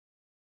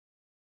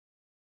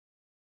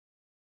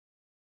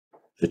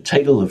The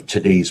title of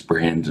today's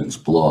Brandon's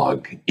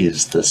blog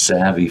is The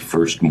Savvy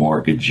First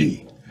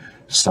Mortgagee.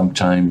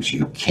 Sometimes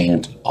you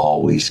can't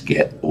always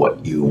get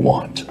what you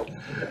want.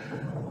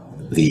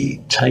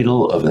 The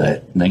title of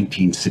that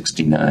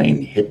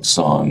 1969 hit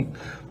song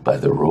by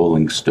the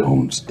Rolling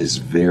Stones is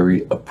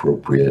very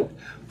appropriate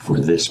for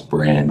this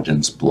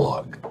Brandon's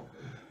blog,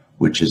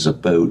 which is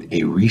about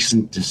a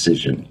recent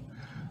decision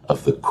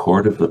of the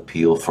Court of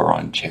Appeal for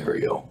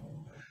Ontario,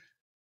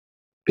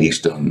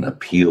 based on an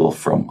appeal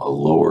from a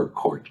lower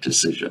court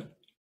decision.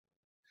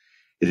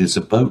 It is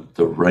about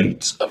the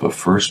rights of a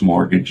first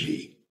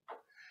mortgagee,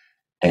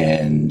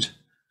 and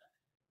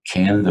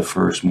can the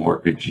first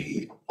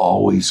mortgagee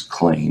always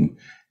claim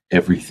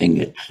everything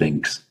it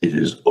thinks it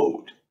is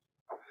owed?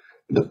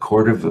 The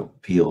Court of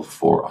Appeal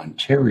for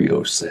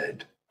Ontario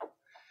said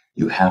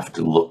you have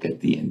to look at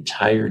the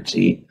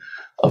entirety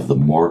of the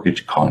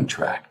mortgage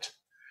contract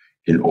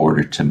in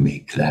order to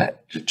make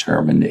that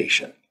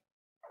determination.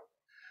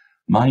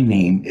 My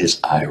name is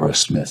Ira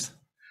Smith,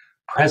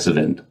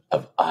 president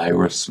of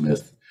Ira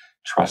Smith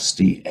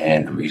Trustee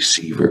and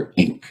Receiver,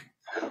 Inc.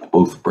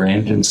 Both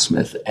Brandon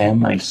Smith and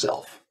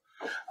myself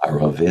are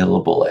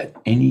available at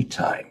any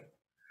time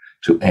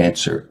to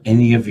answer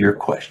any of your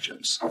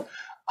questions,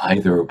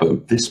 either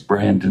about this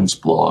Brandon's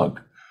blog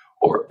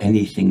or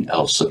anything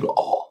else at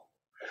all.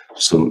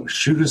 So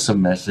shoot us a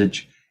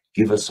message,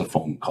 give us a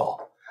phone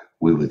call.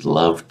 We would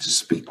love to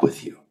speak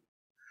with you.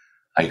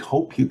 I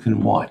hope you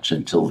can watch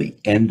until the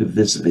end of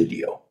this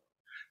video,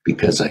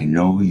 because I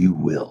know you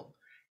will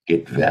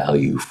get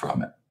value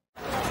from it.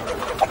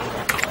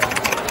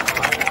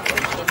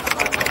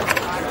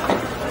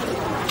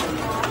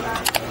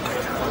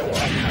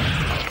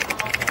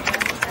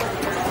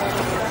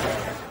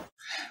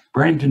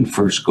 Brandon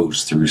first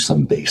goes through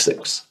some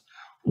basics.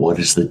 What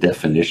is the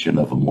definition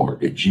of a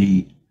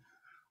mortgagee?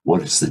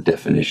 What is the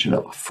definition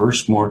of a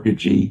first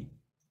mortgagee?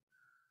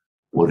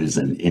 What is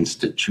an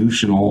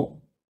institutional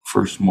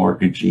first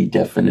mortgagee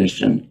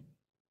definition?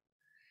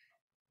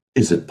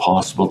 Is it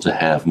possible to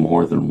have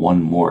more than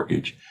one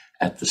mortgage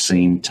at the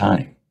same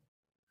time?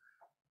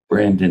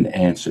 Brandon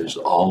answers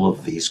all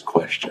of these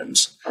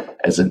questions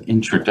as an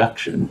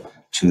introduction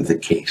to the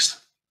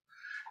case.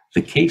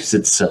 The case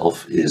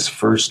itself is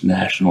First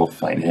National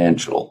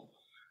Financial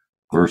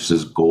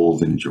versus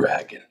Golden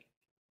Dragon.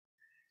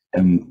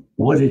 And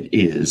what it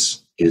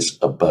is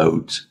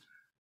about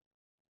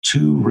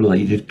two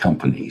related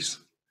companies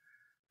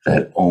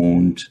that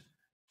owned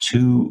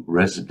two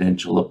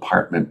residential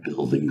apartment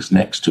buildings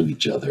next to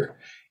each other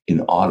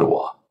in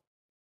Ottawa.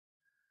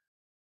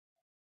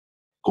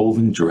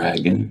 Golden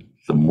Dragon,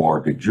 the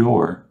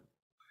mortgagor,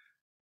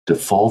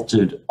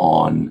 defaulted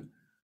on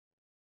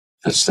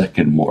the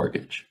second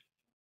mortgage.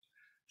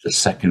 The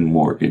second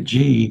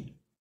mortgagee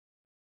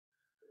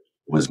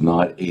was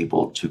not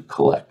able to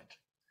collect.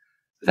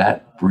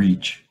 That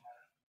breach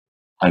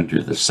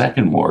under the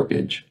second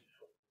mortgage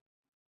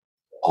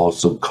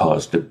also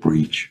caused a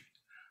breach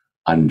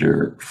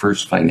under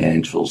First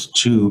Financial's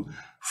two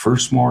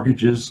first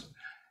mortgages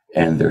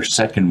and their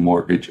second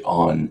mortgage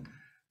on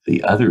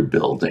the other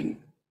building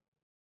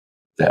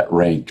that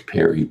ranked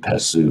pari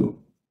passu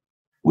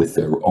with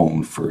their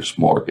own first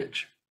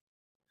mortgage.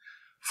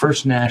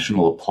 First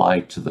National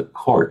applied to the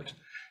court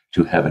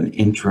to have an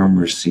interim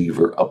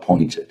receiver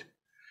appointed.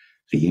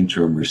 The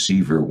interim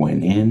receiver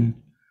went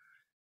in,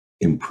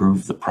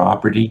 improved the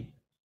property,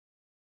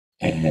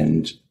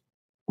 and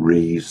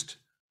raised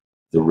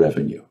the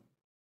revenue.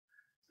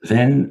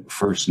 Then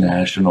First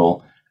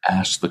National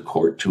asked the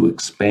court to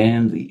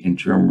expand the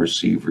interim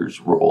receiver's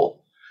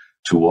role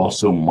to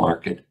also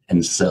market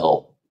and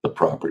sell the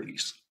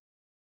properties.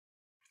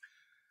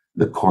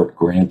 The court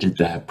granted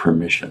that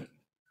permission.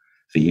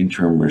 The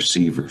interim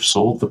receiver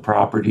sold the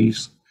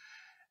properties,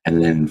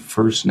 and then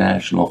First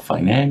National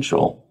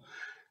Financial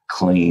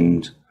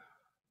claimed,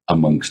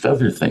 amongst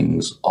other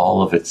things,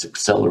 all of its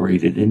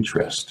accelerated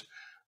interest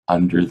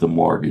under the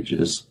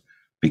mortgages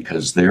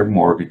because their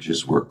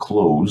mortgages were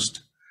closed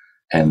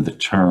and the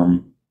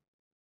term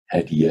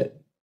had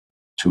yet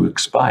to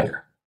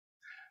expire.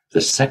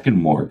 The second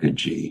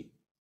mortgagee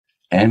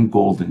and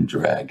Golden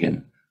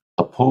Dragon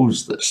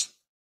opposed this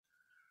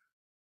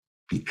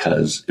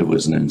because it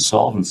was an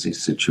insolvency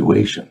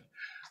situation.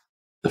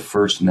 The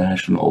First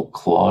National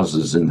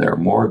clauses in their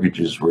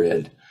mortgages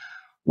read,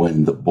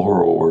 when the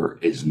borrower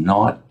is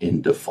not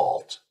in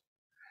default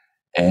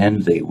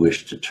and they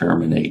wish to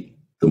terminate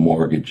the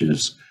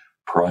mortgages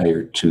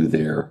prior to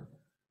their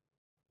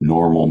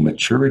normal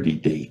maturity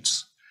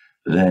dates,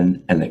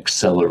 then an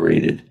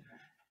accelerated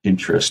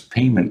interest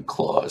payment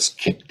clause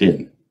kicked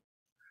in.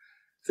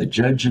 The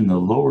judge in the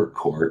lower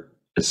court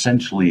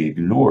essentially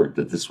ignored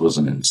that this was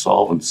an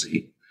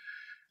insolvency,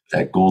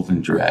 that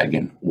Golden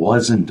Dragon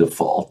was in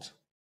default,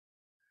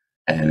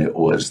 and it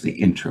was the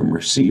interim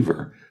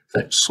receiver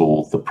that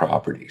sold the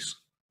properties.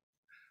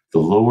 The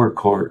lower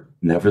court,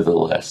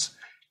 nevertheless,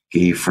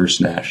 gave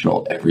First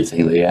National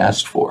everything they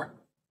asked for.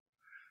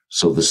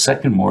 So the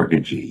second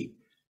mortgagee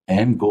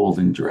and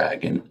Golden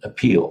Dragon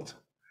appealed,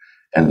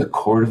 and the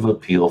Court of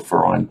Appeal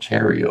for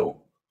Ontario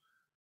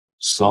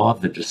saw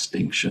the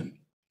distinction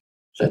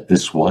that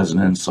this was an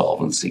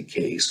insolvency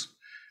case,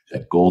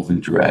 that Golden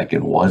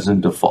Dragon was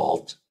in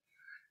default,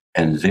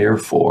 and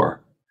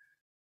therefore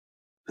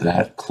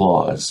that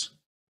clause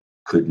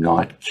could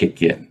not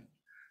kick in.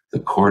 The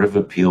Court of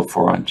Appeal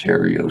for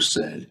Ontario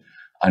said,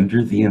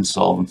 under the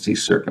insolvency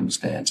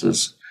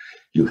circumstances,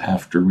 you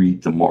have to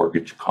read the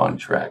mortgage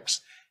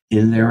contracts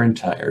in their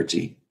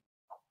entirety.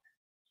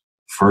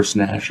 First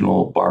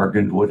National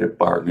bargained what it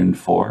bargained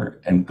for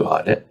and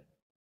got it.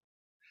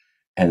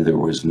 And there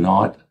was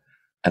not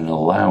an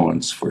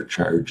allowance for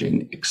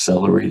charging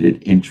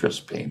accelerated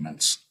interest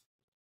payments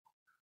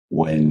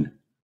when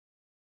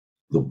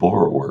the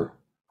borrower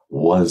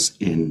was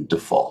in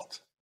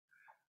default.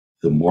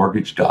 The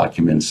mortgage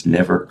documents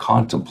never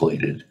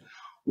contemplated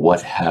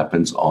what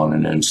happens on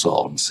an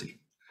insolvency.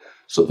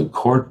 So the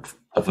Court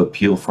of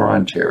Appeal for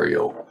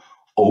Ontario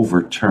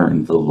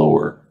overturned the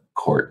lower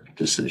court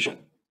decision.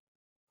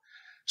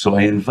 So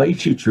I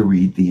invite you to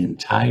read the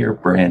entire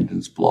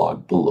Brandon's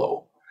blog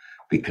below,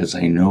 because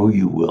I know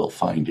you will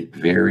find it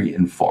very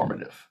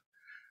informative.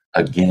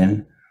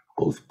 Again,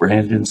 both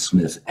Brandon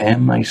Smith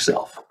and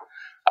myself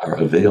are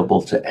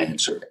available to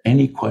answer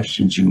any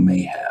questions you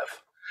may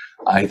have,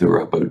 either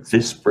about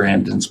this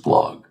Brandon's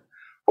blog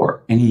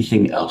or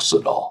anything else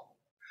at all.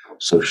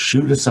 So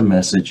shoot us a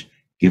message,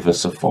 give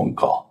us a phone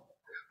call.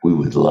 We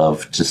would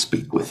love to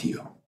speak with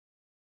you.